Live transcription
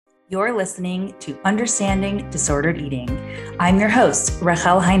You're listening to Understanding Disordered Eating. I'm your host,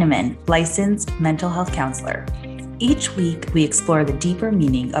 Rachel Heineman, licensed mental health counselor. Each week, we explore the deeper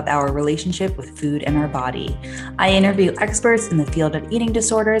meaning of our relationship with food and our body. I interview experts in the field of eating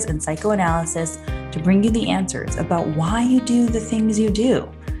disorders and psychoanalysis to bring you the answers about why you do the things you do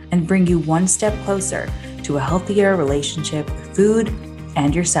and bring you one step closer to a healthier relationship with food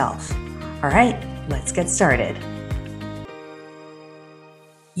and yourself. All right, let's get started.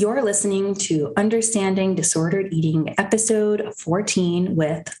 You're listening to Understanding Disordered Eating, episode 14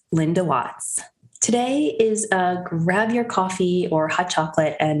 with Linda Watts. Today is a grab your coffee or hot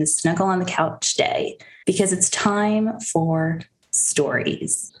chocolate and snuggle on the couch day because it's time for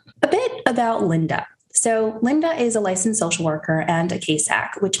stories. A bit about Linda. So Linda is a licensed social worker and a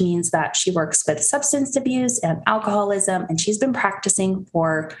CASAC, which means that she works with substance abuse and alcoholism, and she's been practicing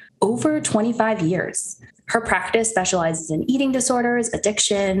for over 25 years. Her practice specializes in eating disorders,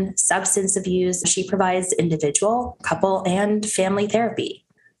 addiction, substance abuse. She provides individual, couple, and family therapy.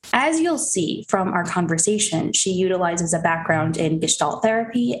 As you'll see from our conversation, she utilizes a background in Gestalt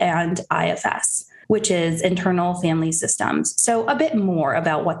therapy and IFS, which is internal family systems. So a bit more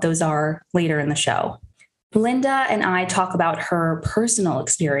about what those are later in the show. Linda and I talk about her personal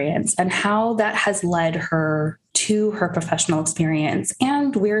experience and how that has led her to her professional experience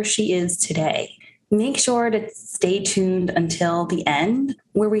and where she is today. Make sure to stay tuned until the end,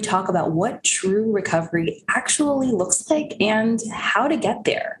 where we talk about what true recovery actually looks like and how to get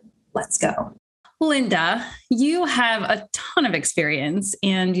there. Let's go. Linda, you have a ton of experience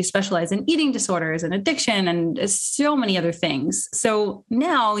and you specialize in eating disorders and addiction and so many other things. So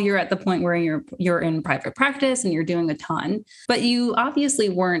now you're at the point where you're in private practice and you're doing a ton, but you obviously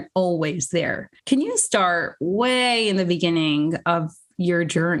weren't always there. Can you start way in the beginning of your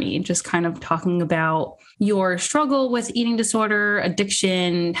journey, just kind of talking about your struggle with eating disorder,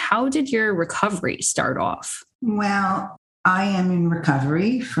 addiction? How did your recovery start off? Well, I am in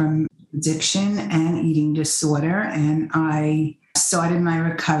recovery from addiction and eating disorder, and I started my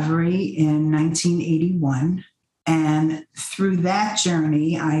recovery in 1981. And through that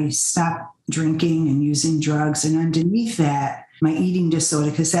journey, I stopped drinking and using drugs. And underneath that, my eating disorder,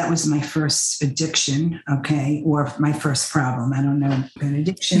 because that was my first addiction, or my first problem. I don't know an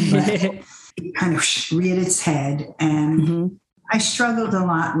addiction, but it kind of reared its head. And I struggled a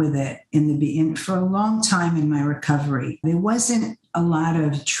lot with it in the beginning for a long time in my recovery. There wasn't a lot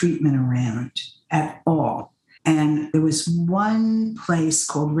of treatment around at all. And there was one place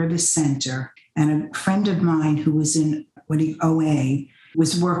called River Center, and a friend of mine who was in OA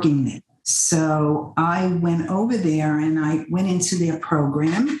was working there. So I went over there and I went into their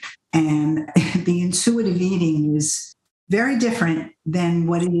program, and the intuitive eating was very different than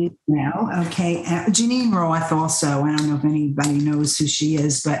what it is now. Janine Roth also, I don't know if anybody knows who she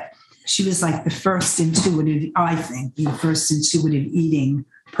is, but she was like the first intuitive eating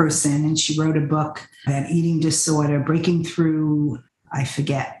person. And she wrote a book about eating disorder, breaking through,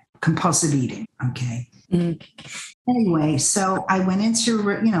 compulsive eating. Anyway, so I went into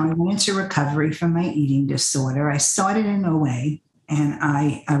recovery from my eating disorder. I started in OA, and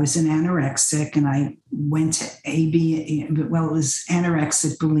I was an anorexic, and I went to it was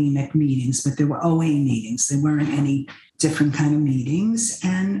anorexic bulimic meetings, but there were OA meetings. There weren't any different kind of meetings,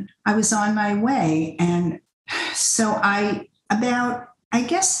 and I was on my way. And so about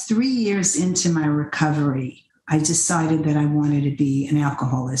 3 years into my recovery, I decided that I wanted to be an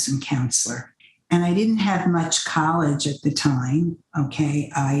alcoholism counselor. And I didn't have much college at the time.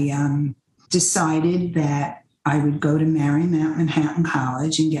 I decided that I would go to Marymount Manhattan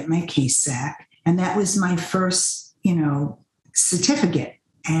College and get my CASAC. And that was my first, certificate.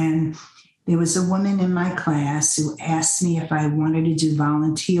 And there was a woman in my class who asked me if I wanted to do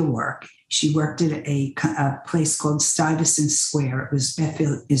volunteer work. She worked at a place called Stuyvesant Square. It was Beth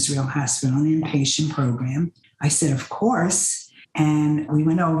Israel Hospital, an inpatient program. I said, of course. And we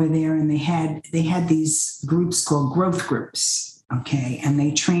went over there, and they had these groups called growth groups, and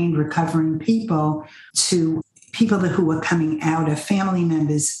they trained recovering people who were coming out of family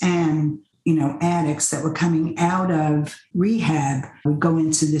members and, addicts that were coming out of rehab would go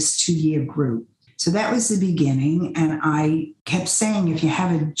into this 2-year group. So that was the beginning. And I kept saying, if you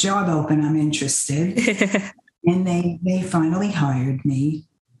have a job open, I'm interested. And they finally hired me.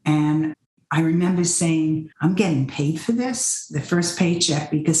 And I remember saying, I'm getting paid for this, the first paycheck,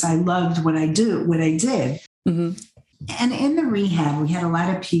 because I loved what I did. Mm-hmm. And in the rehab, we had a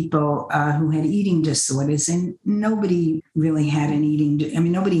lot of people who had eating disorders, and nobody really had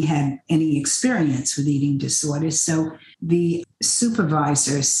nobody had any experience with eating disorders. So the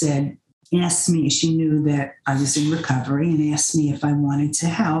supervisor said, asked me, she knew that I was in recovery and asked me if I wanted to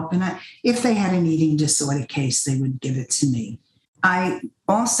help. And if they had an eating disorder case, they would give it to me. I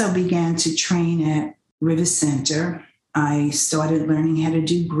also began to train at River Center. I started learning how to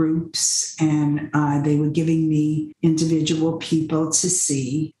do groups, and they were giving me individual people to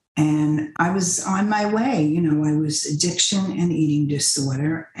see. And I was on my way. I was addiction and eating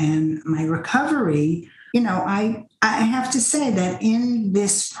disorder. And my recovery, I have to say that in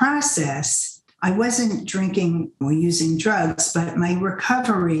this process, I wasn't drinking or using drugs, but my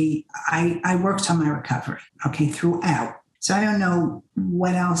recovery, I worked on my recovery, throughout. So I don't know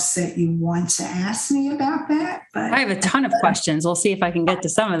what else that you want to ask me about that. But I have a ton of questions. We'll see if I can get to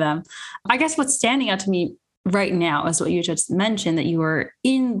some of them. I guess what's standing out to me right now is what you just mentioned, that you were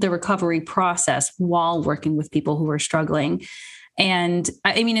in the recovery process while working with people who were struggling. And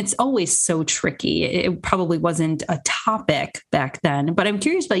I mean, it's always so tricky. It probably wasn't a topic back then, but I'm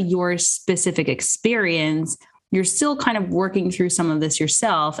curious about your specific experience. You're still kind of working through some of this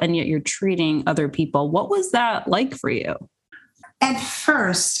yourself, and yet you're treating other people. What was that like for you? At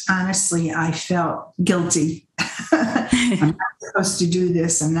first, honestly, I felt guilty. I'm not supposed to do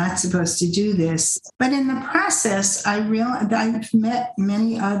this. I'm not supposed to do this. But in the process, I realized I've met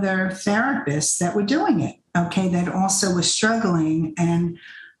many other therapists that were doing it, that also were struggling. And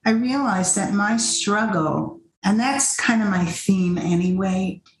I realized that my struggle, and that's kind of my theme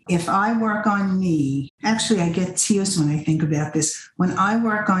anyway, if I work on me, actually, I get tears when I think about this. When I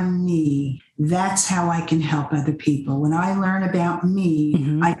work on me, that's how I can help other people. When I learn about me,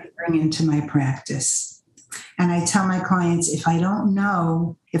 I can bring into my practice. And I tell my clients, if I don't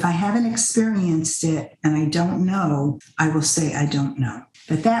know, if I haven't experienced it and I don't know, I will say I don't know.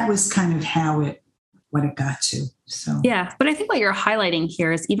 But that was kind of what it got to. So yeah, but I think what you're highlighting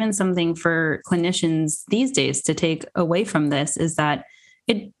here is even something for clinicians these days to take away from this is that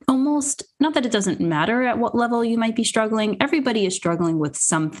it almost, not that it doesn't matter at what level you might be struggling, everybody is struggling with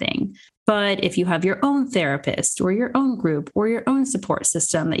something. But if you have your own therapist or your own group or your own support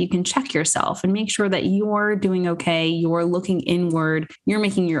system that you can check yourself and make sure that you're doing okay, you're looking inward, you're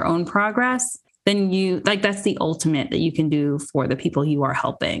making your own progress, then that's the ultimate that you can do for the people you are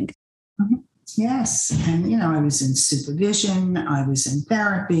helping. Mm-hmm. Yes. And, I was in supervision, I was in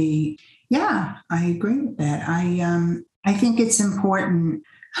therapy. Yeah, I agree with that. I think it's important.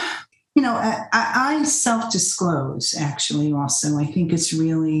 I self-disclose actually also. I think it's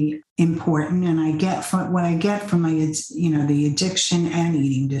really important. And what I get from my, the addiction and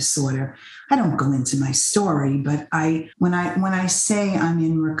eating disorder. I don't go into my story, but when I say I'm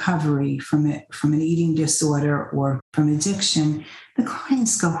in recovery from an eating disorder or from addiction, the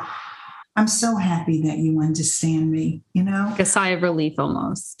clients go, I'm so happy that you understand me, Like a sigh of relief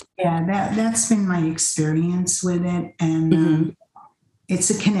almost. Yeah, that's been my experience with it. And it's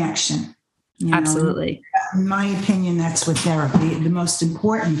a connection. Absolutely. In my opinion, that's what therapy, the most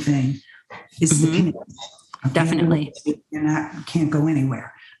important thing is the connection. Okay? Definitely. You can't go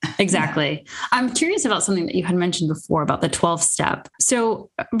anywhere. Exactly. Yeah. I'm curious about something that you had mentioned before about the 12-step.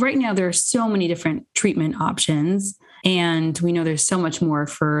 So right now there are so many different treatment options, and we know there's so much more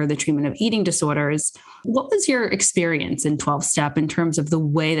for the treatment of eating disorders. What was your experience in 12-step in terms of the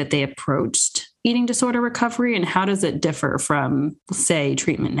way that they approached eating disorder recovery, and how does it differ from, say,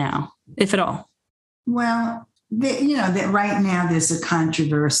 treatment now, if at all? Well, that right now there's a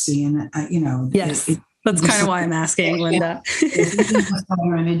controversy, and yes. That's kind of why I'm asking, Linda. Is it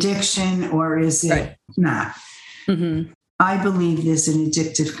an addiction or is it not? Mm-hmm. I believe there's an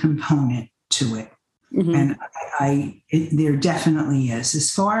addictive component to it. Mm-hmm. And there definitely is. As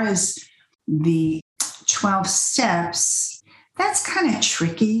far as the 12 steps, that's kind of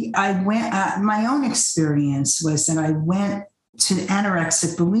tricky. My own experience was that I went to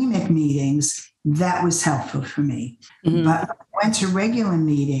anorexic bulimic meetings. That was helpful for me. Mm-hmm. But when I went to regular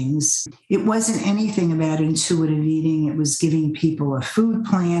meetings, it wasn't anything about intuitive eating. It was giving people a food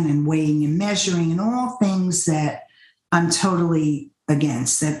plan and weighing and measuring and all things that I'm totally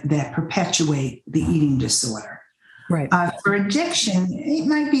against, that perpetuate the eating disorder. Right. For addiction, it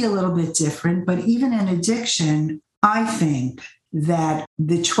might be a little bit different, but even in addiction, I think that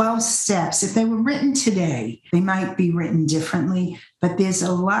the 12 steps, if they were written today, they might be written differently, but there's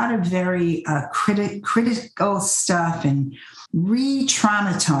a lot of very critical stuff and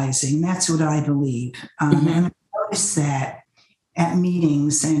re-traumatizing. That's what I believe. And I notice that at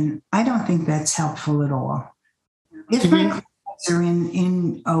meetings, and I don't think that's helpful at all. If my clients are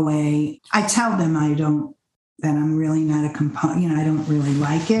in OA, I tell them that I'm really not a component, I don't really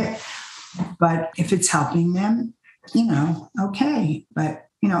like it, but if it's helping them, okay. But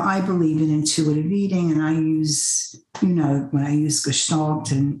I believe in intuitive eating, and I use, when I use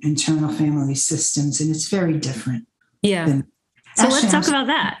Gestalt and internal family systems, and it's very different. Yeah. So let's talk about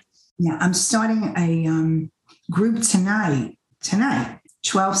that. Yeah, I'm starting a group tonight,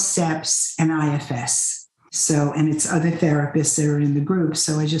 12 steps and IFS. So, and it's other therapists that are in the group.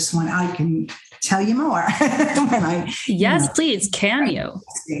 So I can tell you more Yes, please. Can you?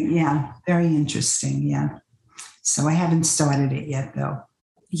 Yeah, very interesting. Yeah. So I haven't started it yet, though.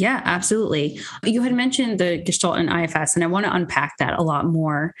 Yeah, absolutely. You had mentioned the Gestalt and IFS, and I want to unpack that a lot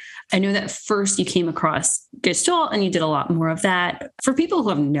more. I know that first you came across Gestalt and you did a lot more of that. For people who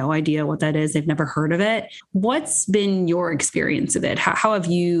have no idea what that is, they've never heard of it, what's been your experience of it? How have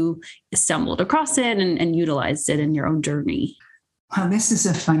you stumbled across it and utilized it in your own journey? Well, this is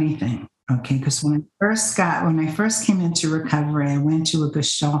a funny thing. Okay, because when I first came into recovery, I went to a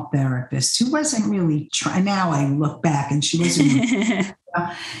Gestalt therapist who wasn't really trying. Now I look back and she wasn't really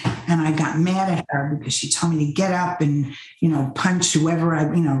and I got mad at her because she told me to get up and, punch whoever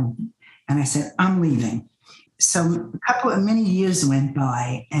and I said, I'm leaving. So many years went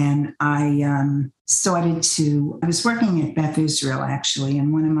by, and I I was working at Beth Israel, actually,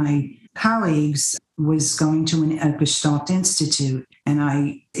 and one of my colleagues was going to a Gestalt Institute,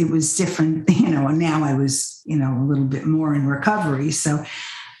 and it was different, and now I was, a little bit more in recovery. So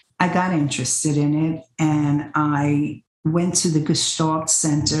I got interested in it, and I went to the Gestalt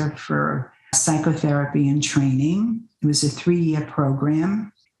Center for Psychotherapy and Training. It was a 3-year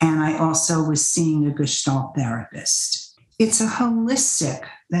program. And I also was seeing a Gestalt therapist. It's a holistic,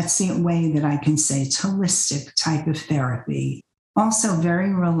 that's the way that I can say it's holistic type of therapy. Also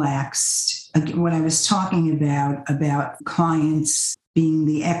very relaxed. What I was talking about clients being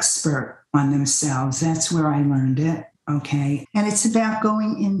the expert on themselves, that's where I learned it. Okay. And it's about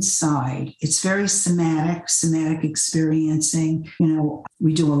going inside. It's very somatic experiencing.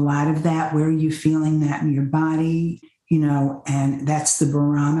 We do a lot of that. Where are you feeling that in your body? And that's the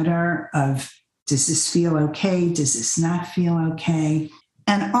barometer of, does this feel okay? Does this not feel okay?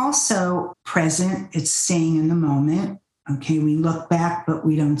 And also present, it's staying in the moment. Okay, we look back, but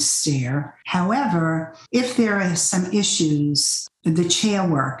we don't stare. However, if there are some issues, the chair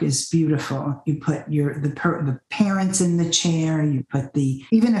work is beautiful. You put the parents in the chair, you put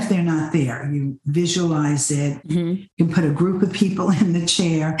even if they're not there, you visualize it. Mm-hmm. You can put a group of people in the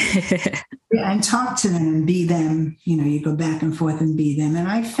chair and talk to them and be them. You go back and forth and be them. And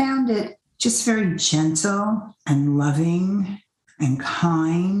I found it just very gentle and loving and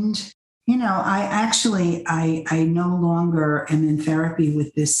kind. I no longer am in therapy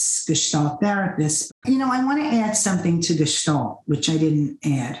with this Gestalt therapist. I want to add something to Gestalt, which I didn't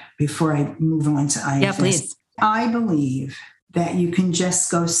add before I move on to IFS. Yeah, please. I believe that you can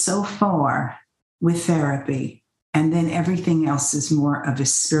just go so far with therapy, and then everything else is more of a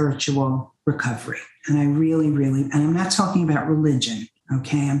spiritual recovery. And I really, really, and I'm not talking about religion,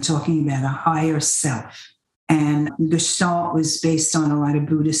 okay? I'm talking about a higher self. And Gestalt was based on a lot of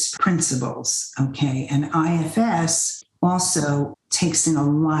Buddhist principles, okay? And IFS also takes in a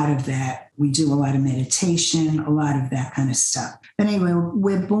lot of that. We do a lot of meditation, a lot of that kind of stuff. But anyway,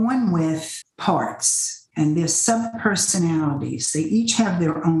 we're born with parts, and they're sub-personalities. They each have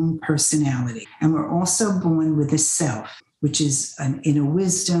their own personality. And we're also born with a self, which is an inner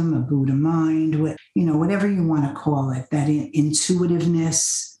wisdom, a Buddha mind, whatever you want to call it, that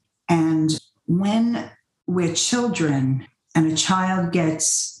intuitiveness. And when we're children and a child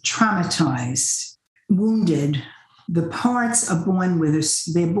gets traumatized, wounded, the parts are born with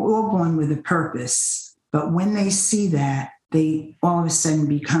they're all born with a purpose. But when they see that, they all of a sudden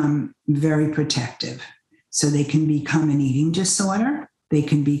become very protective. So they can become an eating disorder. They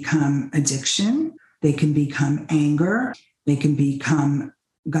can become addiction. They can become anger. They can become,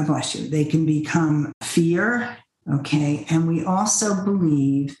 God bless you, they can become fear. Okay. And we also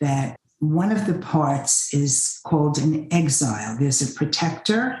believe that one of the parts is called an exile. There's a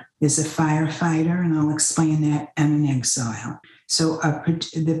protector, there's a firefighter, and I'll explain that, and an exile. So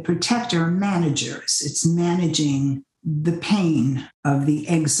the protector manages. It's managing the pain of the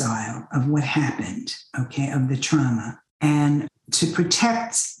exile, of what happened, okay, of the trauma. And to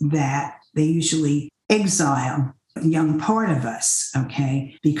protect that, they usually exile a young part of us,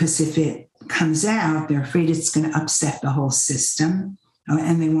 okay, because if it comes out, they're afraid it's going to upset the whole system.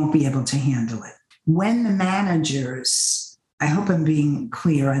 And they won't be able to handle it. When the managers, I hope I'm being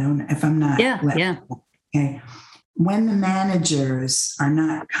clear. I don't know if I'm not. Yeah. Okay. When the managers are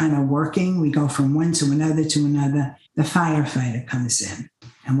not kind of working, we go from one to another, the firefighter comes in.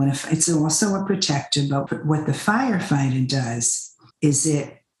 And it's also a protector, but what the firefighter does is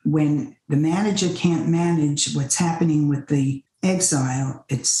when the manager can't manage what's happening with the exile,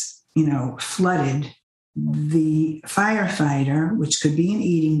 it's, flooded. The firefighter, which could be an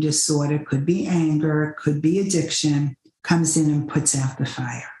eating disorder, could be anger, could be addiction, comes in and puts out the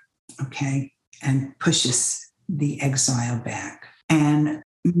fire, okay, and pushes the exile back. And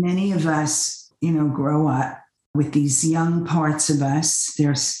many of us, grow up with these young parts of us.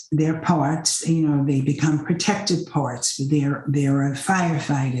 They're parts, they become protected parts. They're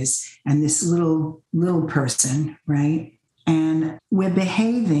firefighters and this little person, right? And we're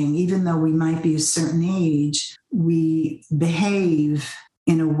behaving, even though we might be a certain age, we behave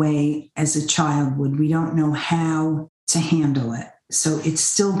in a way as a child would. We don't know how to handle it. So it's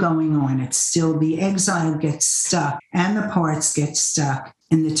still going on. It's still, the exile gets stuck and the parts get stuck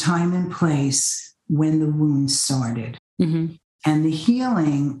in the time and place when the wound started. Mm-hmm. And the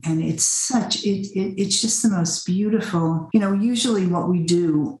healing, and it's just the most beautiful, usually what we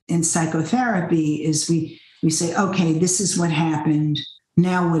do in psychotherapy is we say, okay, this is what happened.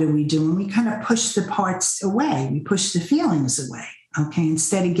 Now what do we do? And we kind of push the parts away. We push the feelings away, okay,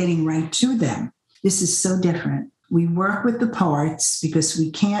 instead of getting right to them. This is so different. We work with the parts because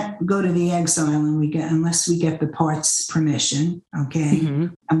we can't go to the exile unless we get the parts' permission, okay? Mm-hmm.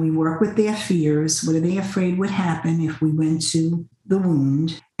 And we work with their fears. What are they afraid would happen if we went to the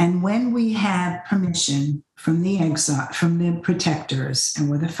wound? And when we have permission from the exile, from the protectors and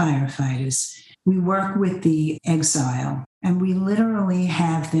with the firefighters, we work with the exile and we literally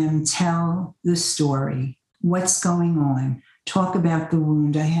have them tell the story, what's going on, talk about the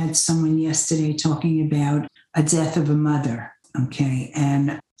wound. I had someone yesterday talking about a death of a mother, okay,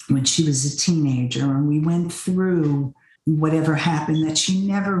 and when she was a teenager, and we went through whatever happened, that she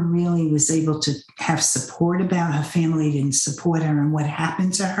never really was able to have support about. Her family didn't support her and what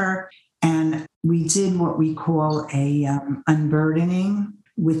happened to her. And we did what we call a unburdening,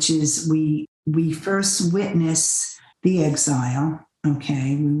 which is we first witness the exile,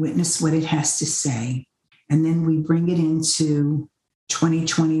 okay, we witness what it has to say, and then we bring it into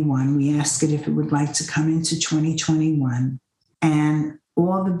 2021. We ask it if it would like to come into 2021. And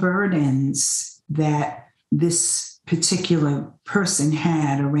all the burdens that this particular person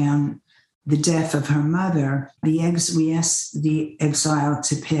had around the death of her mother, we ask the exile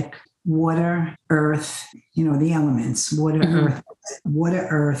to pick water, earth, the elements, water,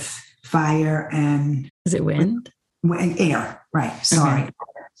 earth, fire, and... Is it wind? Air, right, sorry. Okay.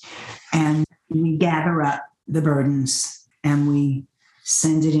 And we gather up the burdens and we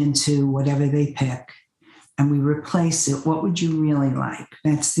send it into whatever they pick, and we replace it. What would you really like?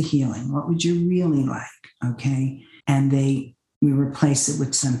 That's the healing. What would you really like? Okay. And we replace it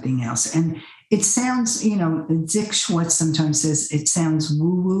with something else. And it sounds, Dick Schwartz sometimes says it sounds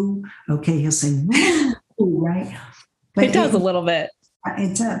woo-woo. Okay. He'll say woo, right? But it does a little bit.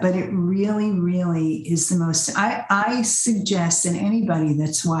 It does, but it really, really is the most. I suggest, and anybody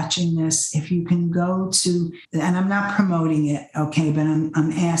that's watching this, if you can go to, and I'm not promoting it, okay, but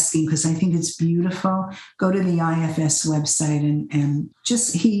I'm asking because I think it's beautiful. Go to the IFS website and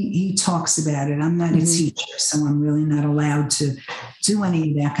just he talks about it. I'm not a teacher, so I'm really not allowed to do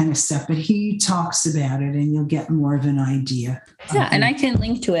any of that kind of stuff. But he talks about it, and you'll get more of an idea. Yeah, and I can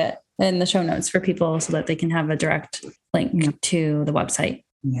link to it in the show notes for people so that they can have a direct link to the website.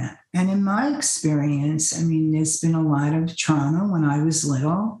 Yeah. And in my experience, there's been a lot of trauma when I was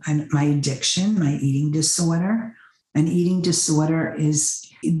little, and my addiction, my eating disorder. An eating disorder is,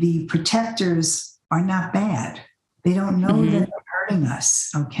 the protectors are not bad. They don't know that they're hurting us.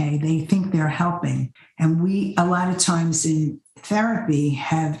 Okay. They think they're helping. And we, a lot of times in therapy,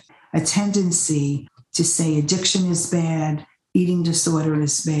 have a tendency to say addiction is bad, eating disorder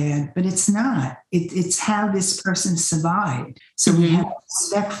is bad, but it's not. It's how this person survived. So we have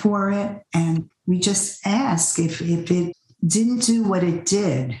respect for it, and we just ask if it didn't do what it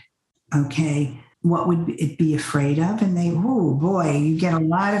did, okay, what would it be afraid of? And oh boy, you get a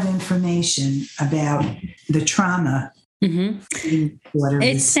lot of information about the trauma.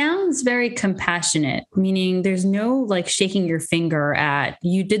 It sounds very compassionate, meaning there's no shaking your finger at,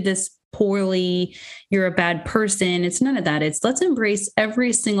 you did this poorly, you're a bad person. It's none of that. It's let's embrace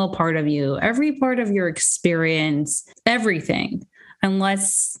every single part of you, every part of your experience, everything, and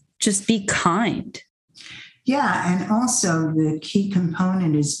let's just be kind. Yeah. And also the key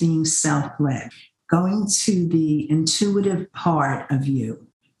component is being self-led, going to the intuitive part of you.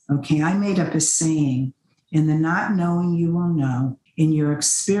 Okay. I made up a saying, in the not knowing, you will know. In your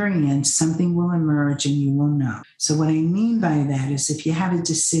experience, something will emerge and you will know. So what I mean by that is, if you have a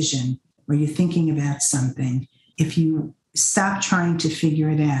decision or you're thinking about something, if you stop trying to figure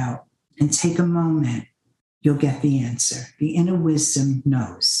it out and take a moment, you'll get the answer. The inner wisdom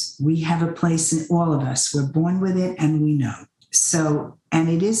knows. We have a place in all of us. We're born with it and we know. So, and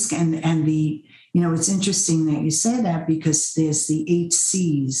it is, and the, it's interesting that you say that because there's the 8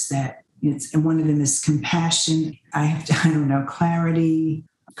 C's that it's, and one of them is compassion. I don't know, clarity,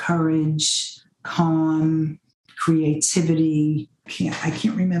 courage, calm, creativity. I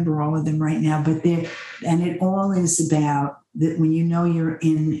can't remember all of them right now, but and it all is about that when you're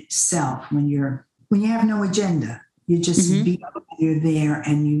in self, when you have no agenda, you just you're there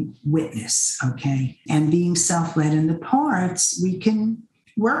and you witness, okay? And being self-led in the parts, we can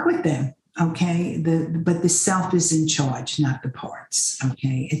work with them, okay? But the self is in charge, not the parts,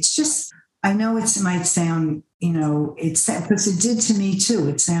 okay? It's just, I know it might sound, it's because it did to me too.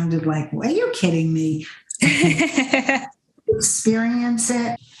 It sounded like, are you kidding me? Experience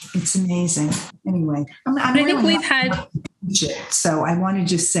it. It's amazing. Anyway, I think we've had. So I want to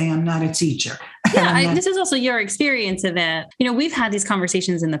just say I'm not a teacher. Yeah, this is also your experience of it. We've had these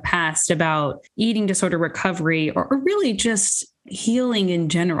conversations in the past about eating disorder recovery or really just healing in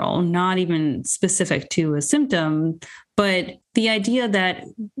general, not even specific to a symptom, but the idea that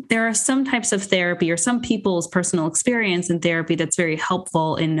there are some types of therapy or some people's personal experience in therapy that's very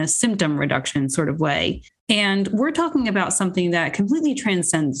helpful in a symptom reduction sort of way. And we're talking about something that completely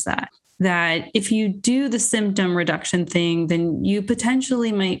transcends that if you do the symptom reduction thing, then you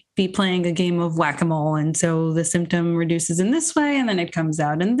potentially might be playing a game of whack-a-mole. And so the symptom reduces in this way, and then it comes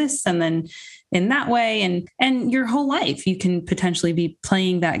out in this, and then in that way. And your whole life, you can potentially be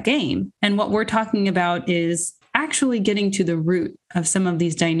playing that game. And what we're talking about is actually getting to the root of some of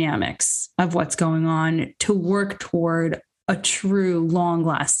these dynamics of what's going on to work toward a true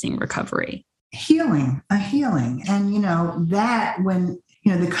long-lasting recovery. A healing. And, that when,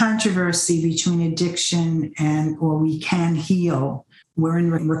 the controversy between addiction or we can heal, we're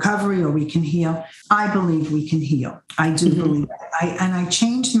in recovery or we can heal. I believe we can heal. I do believe that. I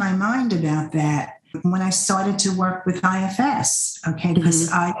changed my mind about that when I started to work with IFS. Okay. Because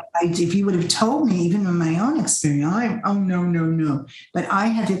if you would have told me, even in my own experience, no. But I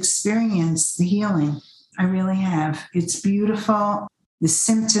have experienced the healing. I really have. It's beautiful. The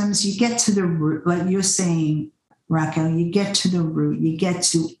symptoms, you get to the root, like you're saying, Raquel, you get to the root, you get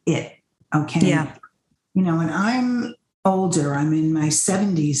to it. Okay. Yeah. And I'm older, I'm in my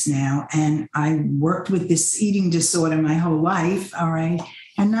 70s now, and I worked with this eating disorder my whole life. All right.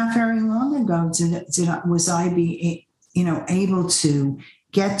 And not very long ago was I able to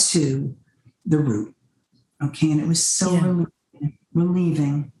get to the root. Okay. And it was so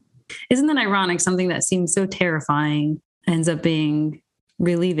relieving. Isn't that ironic? Something that seems so terrifying ends up being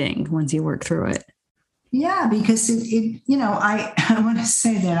relieving once you work through it. Yeah, because I want to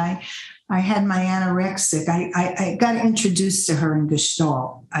say that I had my anorexic. I got introduced to her in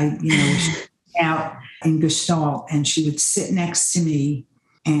Gestalt. Out in Gestalt, and she would sit next to me.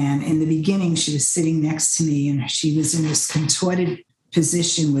 And in the beginning, she was sitting next to me, and she was in this contorted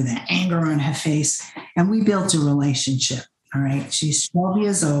position with an anger on her face. And we built a relationship. All right. She's 12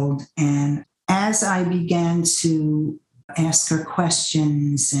 years old. And as I began to ask her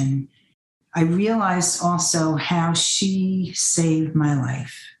questions, and I realized also how she saved my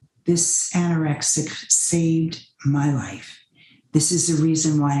life. This anorexic saved my life. This is the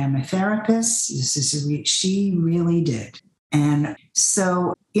reason why I'm a therapist. She really did. And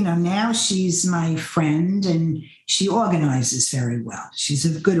so, now she's my friend and she organizes very well. She's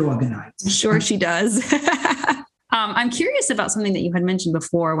a good organizer. Sure she does. I'm curious about something that you had mentioned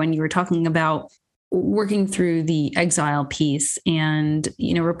before when you were talking about working through the exile piece and,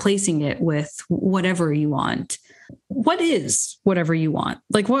 replacing it with whatever you want. What is whatever you want?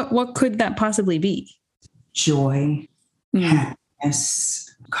 Like what could that possibly be? Joy,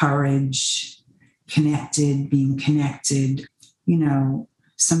 happiness, courage, being connected.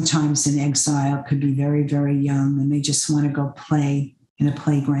 Sometimes an exile could be very, very young and they just want to go play in a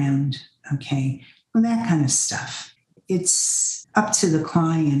playground. Okay. Well, that kind of stuff. It's up to the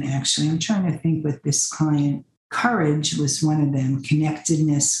client, actually. I'm trying to think with this client. Courage was one of them.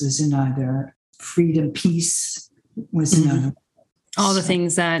 Connectedness was another. Freedom, peace was another. All the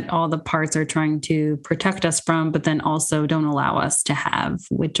things that all the parts are trying to protect us from, but then also don't allow us to have,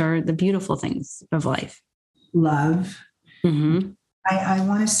 which are the beautiful things of life. Love. I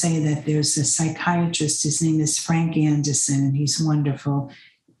want to say that there's a psychiatrist. His name is Frank Anderson, and he's wonderful.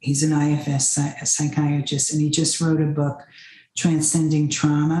 He's an IFS psychiatrist, and he just wrote a book, Transcending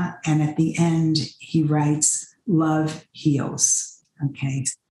Trauma. And at the end, he writes, love heals. Okay.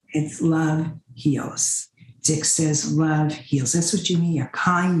 It's love heals. Dick says love heals. That's what you mean. Your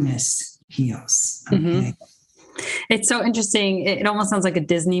kindness heals. Okay. It's so interesting. It almost sounds like a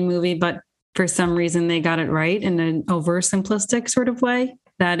Disney movie, but for some reason they got it right in an oversimplistic sort of way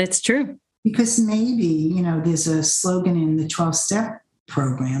that it's true. Because maybe, there's a slogan in the 12-step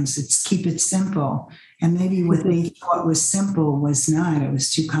programs, it's keep it simple. And maybe what they thought was simple was not, it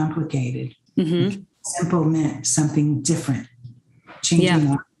was too complicated. Mm-hmm. Simple meant something different, changing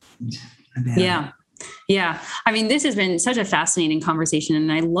our mind about it. Yeah. I mean, this has been such a fascinating conversation,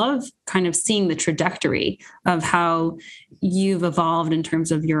 and I love kind of seeing the trajectory of how you've evolved in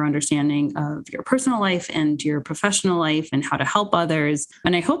terms of your understanding of your personal life and your professional life and how to help others.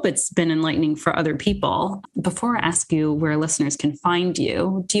 And I hope it's been enlightening for other people. Before I ask you where listeners can find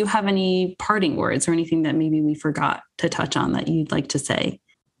you, do you have any parting words or anything that maybe we forgot to touch on that you'd like to say?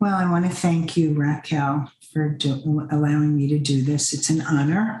 Well, I want to thank you, Raquel, for allowing me to do this. It's an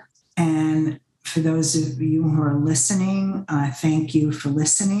honor. And for those of you who are listening, thank you for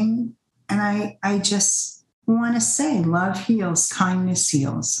listening. And I just want to say love heals, kindness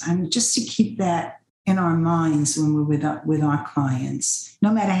heals. And just to keep that in our minds when we're with our clients,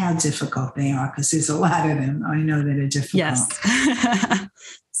 no matter how difficult they are, because there's a lot of them I know that are difficult. Yes.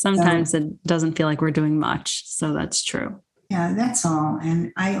 Sometimes it doesn't feel like we're doing much. So that's true. Yeah, that's all.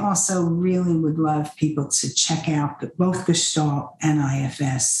 And I also really would love people to check out both Gestalt and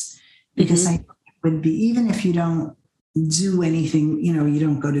IFS, because I would be, even if you don't do anything, you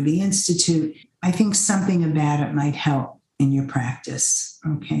don't go to the Institute, I think something about it might help in your practice.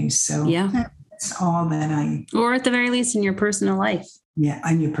 Okay. So that's all that or at the very least in your personal life. Yeah.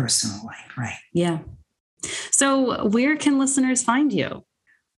 In your personal life. Right. Yeah. So where can listeners find you?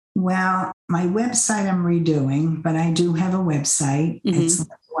 Well, my website I'm redoing, but I do have a website. It's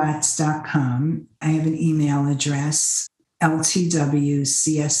lindawatts.com. I have an email address,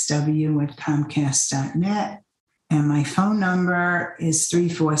 ltwcsw@comcast.net. And my phone number is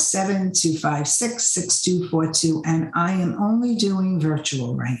 347-256-6242. And I am only doing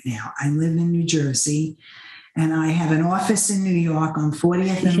virtual right now. I live in New Jersey, and I have an office in New York on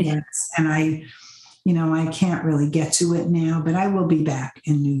 40th and West. And I can't really get to it now, but I will be back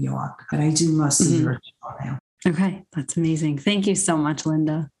in New York. But I do mostly virtual now. Okay. That's amazing. Thank you so much,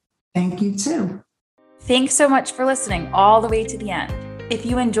 Linda. Thank you too. Thanks so much for listening all the way to the end. If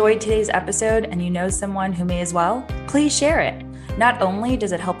you enjoyed today's episode and you know someone who may as well, please share it. Not only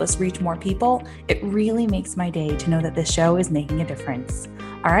does it help us reach more people, it really makes my day to know that this show is making a difference.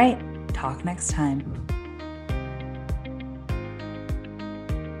 All right, talk next time.